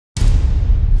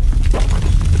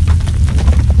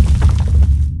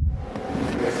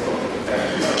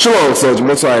Shalom, soldier.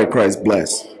 Most High in Christ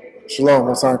bless. Shalom,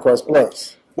 Most High in Christ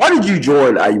bless. Why did you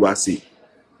join IUIC?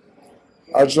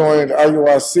 I joined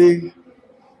IUIC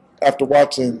after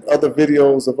watching other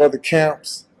videos of other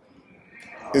camps.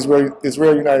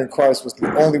 Israel United in Christ was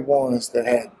the only ones that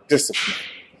had discipline.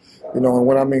 You know, and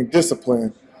when I mean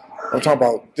discipline, I'm talking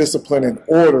about discipline and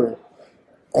order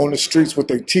on the streets, what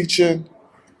they teaching,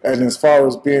 and as far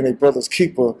as being a brother's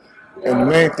keeper. And the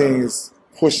main thing is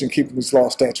pushing, keeping these law,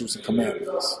 statutes, and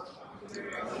commandments.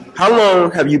 How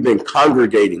long have you been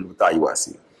congregating with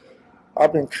IUIC?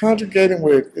 I've been congregating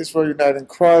with Israel United in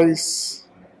Christ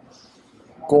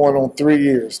going on 3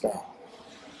 years now.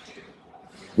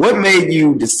 What made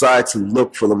you decide to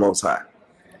look for the Most High?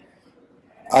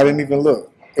 I didn't even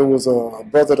look. It was a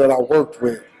brother that I worked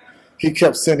with. He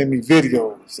kept sending me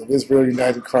videos of Israel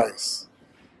United in Christ.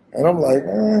 And I'm like,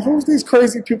 who's these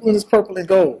crazy people in this purple and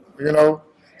gold, you know?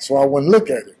 So I wouldn't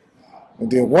look at it. And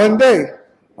then one day,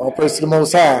 all praise to the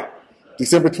Most High,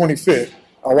 December 25th,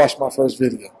 I watched my first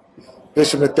video.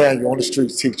 Bishop Nathaniel on the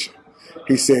streets teaching.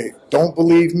 He said, don't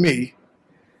believe me,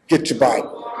 get your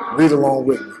Bible. Read along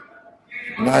with me.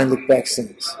 And I ain't looked back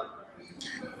since.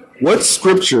 What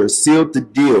scripture sealed the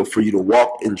deal for you to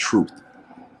walk in truth?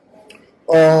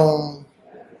 In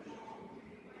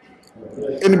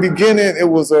the beginning, it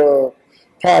was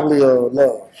probably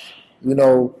love. You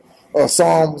know,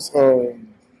 Psalms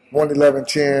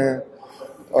 111:10,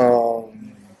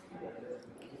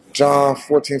 John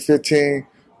 14:15.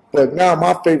 But now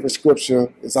my favorite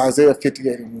scripture is Isaiah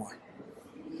 58:1.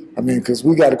 I mean, because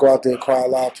we got to go out there and cry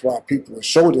aloud to our people and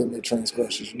show them their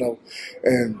transgressions, you know.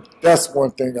 And that's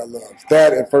one thing I love.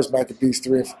 That and 1 Maccabees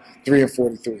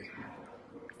 3:43.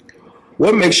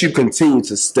 What makes you continue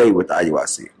to stay with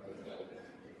IUIC?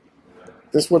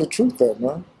 That's where the truth at,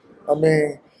 man. I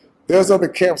mean, there's other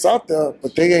camps out there,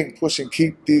 but they ain't pushing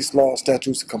keep these laws,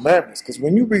 statutes, and commandments. Because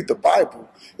when you read the Bible,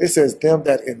 it says them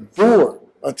that endure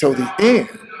until the end.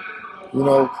 You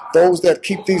know, those that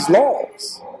keep these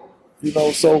laws. You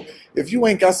know, so if you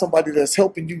ain't got somebody that's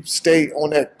helping you stay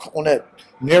on that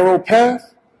narrow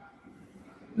path,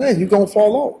 man, you're gonna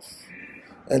fall off.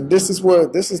 And this is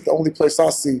the only place I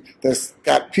see that's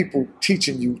got people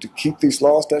teaching you to keep these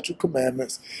laws, statutes,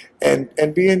 commandments, and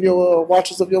being your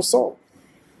watchers of your soul.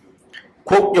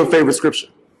 Quote your favorite scripture.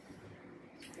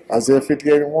 Isaiah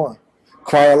 58:1.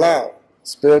 Cry aloud,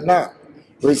 spare not.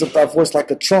 Raise up thy voice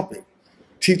like a trumpet.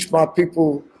 Teach my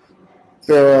people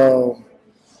their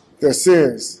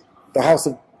sins. The house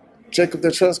of Jacob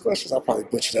their transgressions. I probably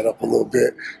butchered that up a little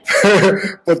bit.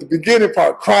 But the beginning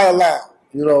part, cry aloud,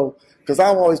 you know, because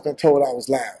I've always been told I was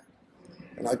loud.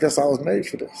 And I guess I was made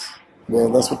for this. Well,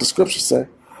 that's what the scriptures say,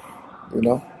 you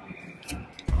know.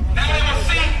 Now they will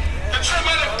see the true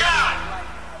men of God.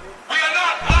 We are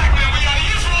not black men, we are the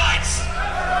Israelites.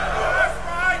 That's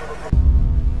right.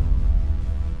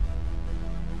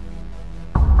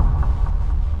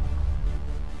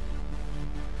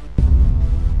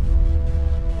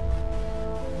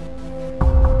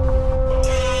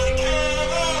 Take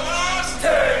care of us.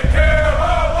 Take care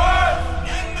of us.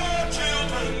 And the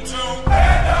children too.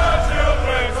 And the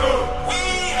children too. We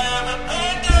have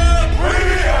repented. We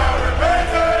have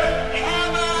repented. How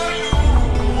about you?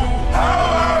 How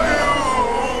about you?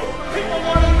 People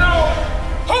want to know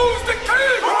who's the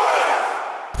king.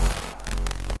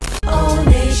 Oh,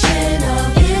 nation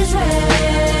of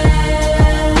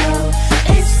Israel,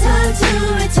 it's time to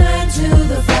return to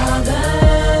the Father.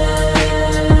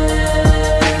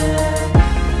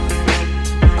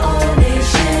 Oh,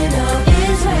 nation of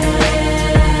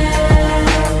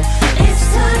Israel, it's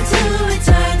time to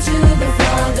return to the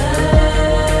Father.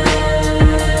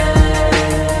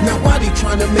 Now why they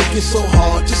trying to make it so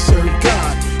hard to serve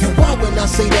God? And why when I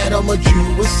say that I'm a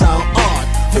Jew it sound odd?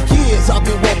 For years I've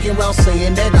been walking around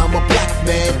saying that I'm a black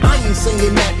man. I ain't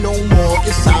saying that no more,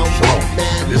 it sounds wrong,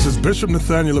 man. This is Bishop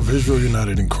Nathaniel of Israel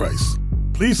United in Christ.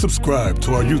 Please subscribe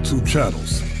to our YouTube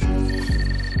channels.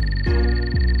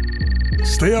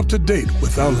 Stay up to date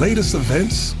with our latest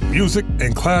events, music,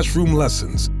 and classroom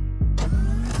lessons.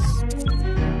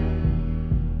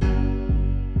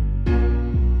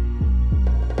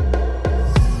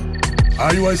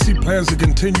 IUIC plans to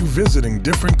continue visiting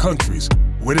different countries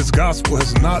where this gospel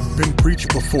has not been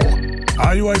preached before.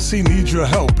 IUIC needs your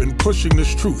help in pushing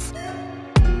this truth.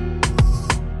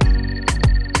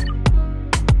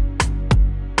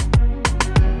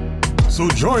 So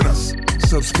join us.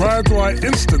 Subscribe to our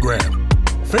Instagram,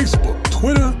 Facebook,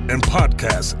 Twitter, and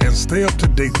podcasts, and stay up to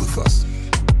date with us.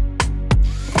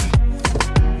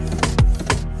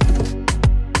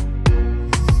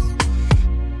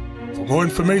 For more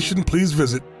information, please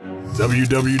visit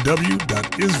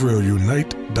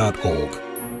www.israelunite.org.